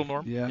still there. Still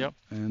Norm. Yeah. Yep.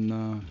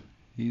 And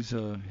he's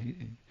a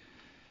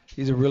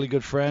really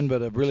good friend,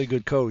 but a really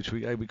good coach.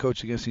 We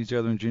coached against each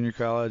other in junior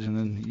college, and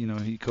then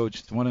he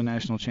won a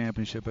national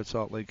championship at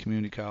Salt Lake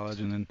Community College,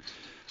 and then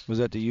was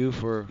at the U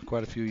for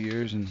quite a few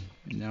years, and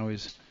now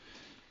he's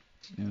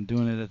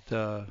doing it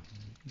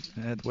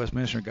at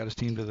Westminster. Got his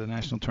team to the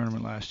national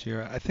tournament last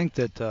year. I think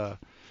that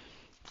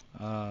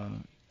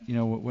when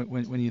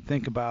you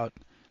think about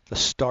the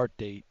start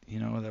date,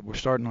 that we're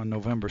starting on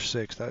November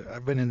 6th.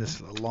 I've been in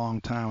this a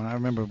long time, and I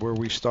remember where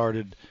we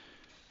started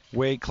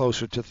way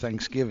closer to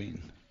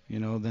Thanksgiving,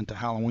 than to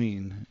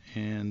Halloween,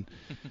 and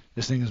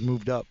this thing has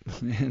moved up,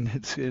 and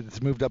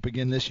it's moved up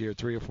again this year,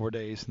 3 or 4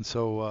 days, and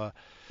so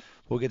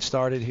we'll get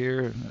started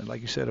here,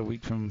 like you said, a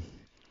week from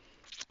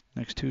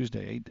next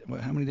Tuesday.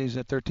 How many days is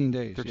that? 13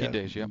 days. 13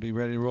 days, yeah. We'll be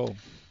ready to roll.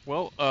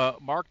 Well,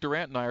 Mark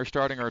Durant and I are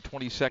starting our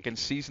 22nd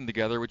season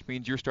together, which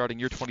means you're starting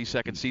your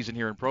 22nd season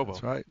here in Provo.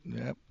 That's right.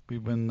 Yep.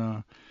 We've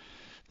been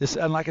this,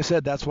 and like I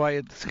said, that's why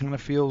it kind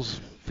of feels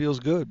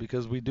good,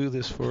 because we do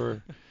this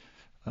for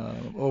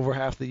over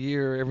half the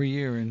year, every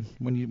year, and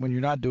when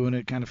you're not doing it,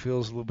 it kind of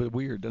feels a little bit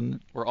weird, doesn't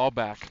it? We're all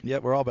back.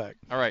 Yep, we're all back.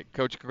 All right,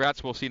 Coach,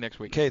 congrats. We'll see you next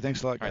week. Okay,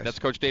 thanks a lot, guys. All right, that's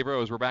Coach Dave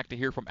Rose. We're back to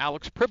hear from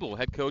Alex Pribble,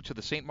 head coach of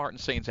the St. Martin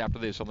Saints, after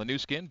this on the new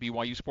skin,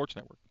 BYU Sports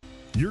Network.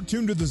 You're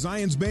tuned to the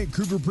Zions Bank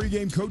Cougar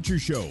Pregame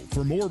Coaches Show.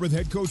 For more with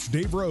head coach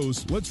Dave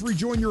Rose, let's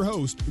rejoin your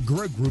host,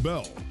 Greg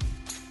Wrubell.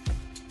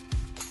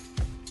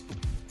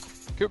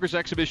 Cougars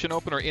exhibition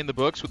opener in the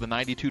books with a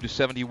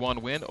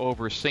 92-71 win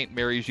over St.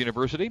 Mary's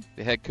University.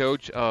 The head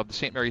coach of the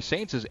St. Mary's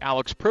Saints is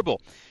Alex Pribble.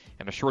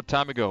 And a short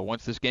time ago,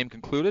 once this game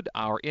concluded,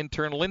 our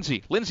intern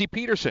Lindsey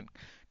Peterson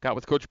got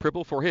with Coach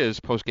Pribble for his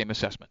post-game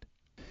assessment.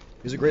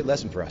 It was a great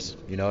lesson for us.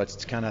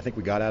 It's kind of, I think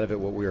we got out of it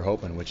what we were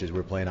hoping, which is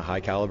we're playing a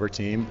high-caliber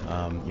team,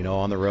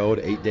 on the road,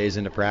 8 days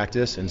into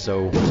practice, and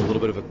so it was a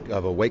little bit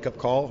of a wake-up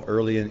call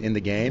early in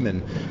the game,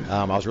 and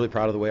I was really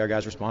proud of the way our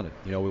guys responded.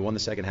 We won the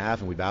second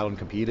half, and we battled and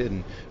competed,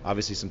 and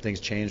obviously some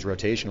things changed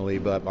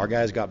rotationally, but our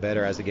guys got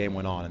better as the game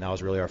went on, and that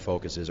was really our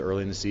focus, is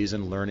early in the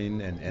season, learning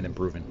and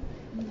improving.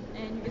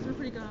 And you guys were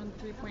pretty good on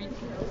the three-point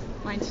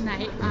line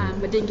tonight,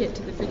 but didn't get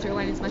to the free throw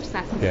line as much as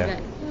that. Something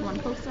that you want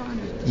to focus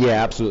on?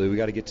 Yeah, absolutely. We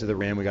got to get to the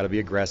rim. We got to be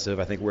aggressive.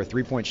 I think we're a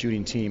three-point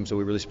shooting team, so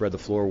we really spread the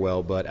floor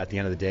well. But at the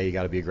end of the day, you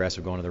got to be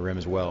aggressive going to the rim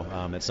as well.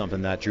 It's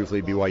something that,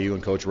 truthfully, BYU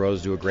and Coach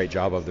Rose do a great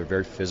job of. They're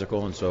very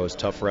physical, and so it's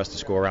tough for us to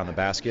score around the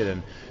basket.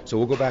 And so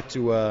we'll go back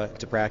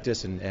to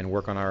practice and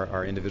work on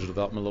our individual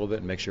development a little bit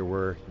and make sure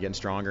we're getting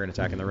stronger and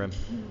attacking the rim.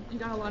 You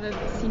got a lot of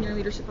senior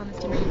leadership on this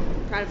team. Are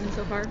you proud of them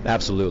so far?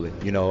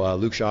 Absolutely.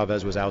 Luke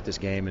Chavez was out this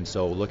game, and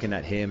so looking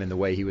at him and the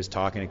way he was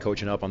talking and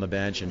coaching up on the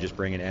bench and just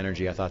bringing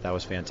energy, I thought that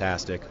was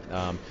fantastic.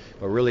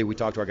 But really, we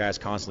talk to our guys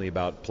constantly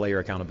about player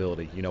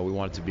accountability. We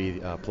want it to be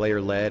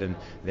player-led, and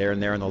they're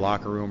in the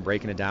locker room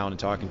breaking it down and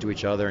talking to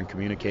each other and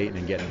communicating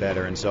and getting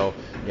better. And so,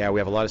 we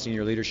have a lot of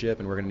senior leadership,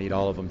 and we're going to need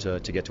all of them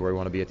to get to where we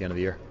want to be at the end of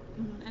the year.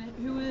 And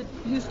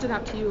who stood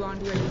out to you on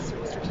BYU's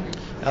roster tonight?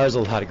 There's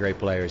a lot of great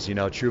players.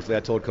 Truthfully, I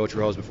told Coach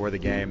Rose before the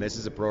game, this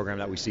is a program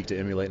that we seek to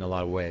emulate in a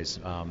lot of ways.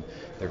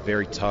 They're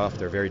very tough,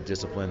 they're very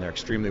disciplined, they're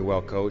extremely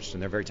well coached,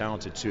 and they're very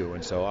talented too.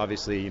 And so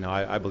obviously,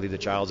 I believe that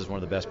Childs is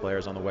one of the best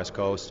players on the West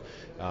Coast.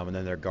 And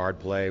then their guard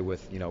play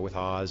with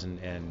Haas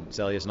and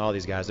Celius and all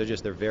these guys,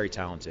 they're very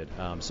talented.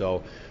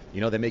 So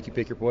they make you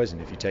pick your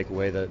poison. If you take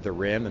away the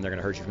rim, then they're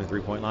going to hurt you from the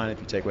three-point line. If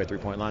you take away the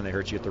three-point line, they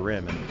hurt you at the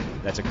rim, and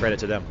that's a credit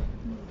to them.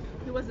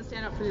 Who was the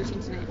standout for your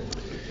team tonight?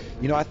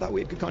 I thought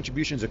we had good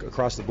contributions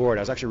across the board.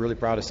 I was actually really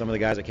proud of some of the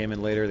guys that came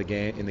in later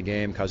in the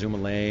game. Kazuma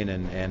Lane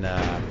and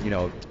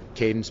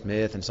Caden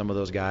Smith and some of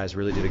those guys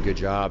really did a good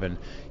job. And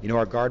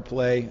our guard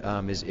play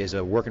is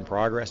a work in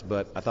progress,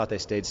 but I thought they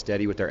stayed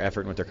steady with their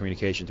effort and with their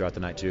communication throughout the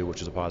night too,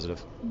 which was a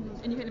positive.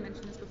 And you kind of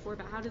mentioned this before,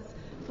 but how does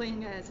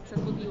playing a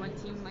successful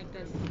D1 team like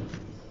this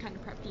kind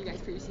of prep you guys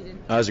for your season?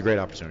 It was a great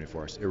opportunity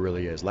for us. It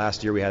really is.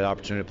 Last year we had an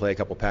opportunity to play a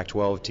couple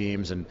Pac-12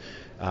 teams, and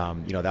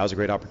that was a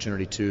great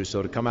opportunity too.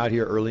 So to come out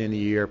here early in the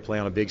year, play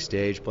on a big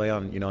stage, play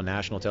on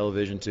national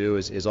television too,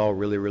 is all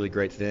really, really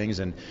great things.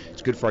 And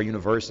it's good for our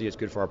university, it's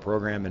good for our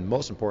program, and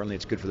most importantly,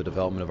 it's good for the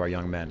development of our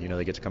young men.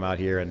 They get to come out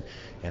here and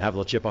have a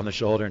little chip on the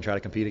shoulder and try to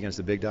compete against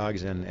the big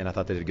dogs. And I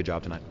thought they did a good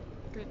job tonight.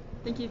 Great.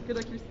 Thank you. Good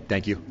luck.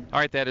 Thank you. All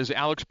right, that is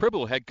Alex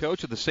Pribble, head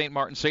coach of the St.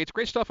 Martin Saints.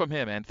 Great stuff from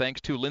him, and thanks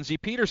to Lindsey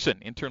Peterson,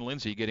 intern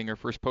Lindsey, getting her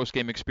first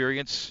post-game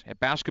experience at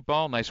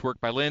basketball. Nice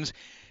work by Linz,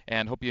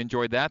 and hope you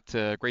enjoyed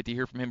that. Great to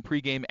hear from him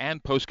pregame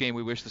and postgame.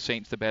 We wish the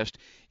Saints the best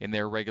in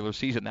their regular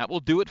season. That will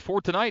do it for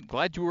tonight.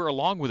 Glad you were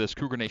along with us,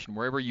 Cougar Nation,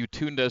 wherever you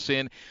tuned us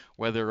in,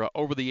 whether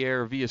over the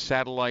air, via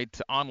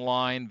satellite,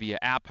 online, via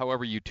app,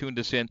 however you tuned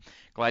us in.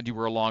 Glad you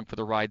were along for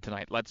the ride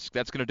tonight. That's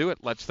going to do it.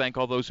 Let's thank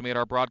all those who made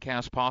our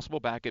broadcast possible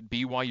back at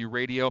BYU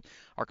Radio.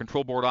 Our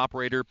control board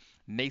operator,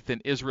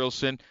 Nathan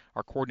Israelson,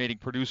 our coordinating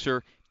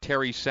producer,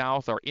 Terry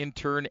South, our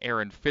intern,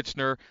 Aaron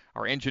Fitzner,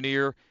 our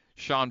engineer,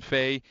 Sean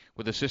Fay,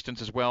 with assistance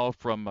as well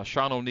from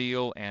Sean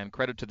O'Neill, and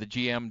credit to the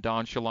GM,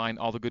 Don Shaline,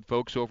 all the good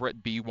folks over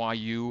at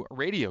BYU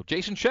Radio.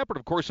 Jason Shepard,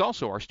 of course,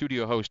 also our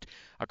studio host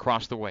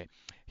across the way.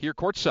 Here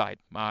courtside,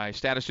 my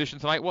statistician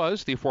tonight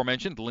was the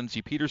aforementioned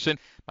Lindsey Peterson.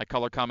 My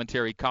color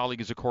commentary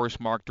colleague is, of course,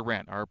 Mark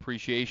Durant. Our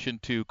appreciation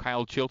to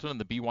Kyle Chilton and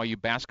the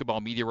BYU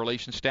basketball media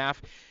relations staff,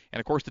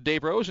 and, of course, to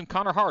Dave Rose and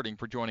Connor Harding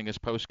for joining us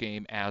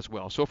post-game as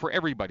well. So for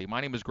everybody,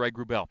 my name is Greg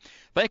Wrubell.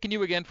 Thanking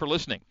you again for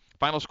listening.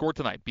 Final score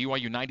tonight,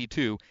 BYU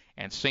 92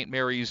 and St.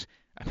 Mary's,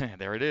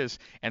 there it is,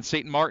 and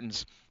St.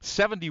 Martin's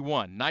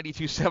 71.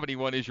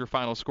 92-71 is your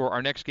final score.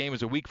 Our next game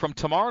is a week from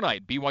tomorrow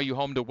night. BYU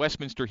home to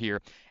Westminster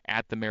here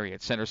at the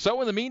Marriott Center. So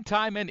in the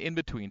meantime and in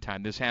between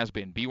time, this has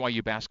been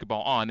BYU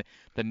basketball on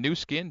the new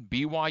skin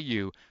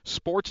BYU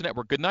Sports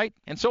Network. Good night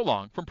and so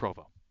long from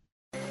Provo.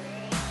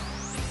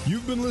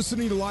 You've been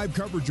listening to live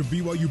coverage of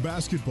BYU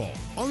basketball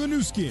on the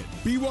new skin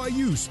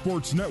BYU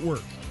Sports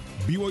Network.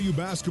 BYU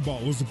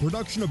Basketball is a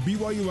production of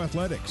BYU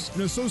Athletics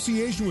in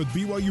association with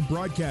BYU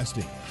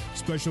Broadcasting.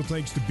 Special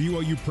thanks to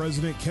BYU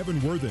President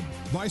Kevin Worthen,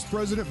 Vice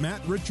President Matt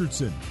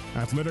Richardson,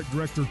 Athletic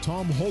Director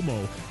Tom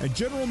Holmo, and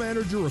General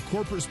Manager of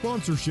Corporate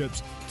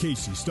Sponsorships,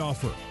 Casey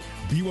Stauffer.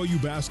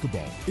 BYU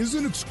Basketball is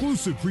an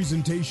exclusive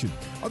presentation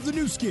of the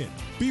new skin,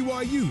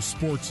 BYU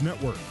Sports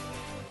Network.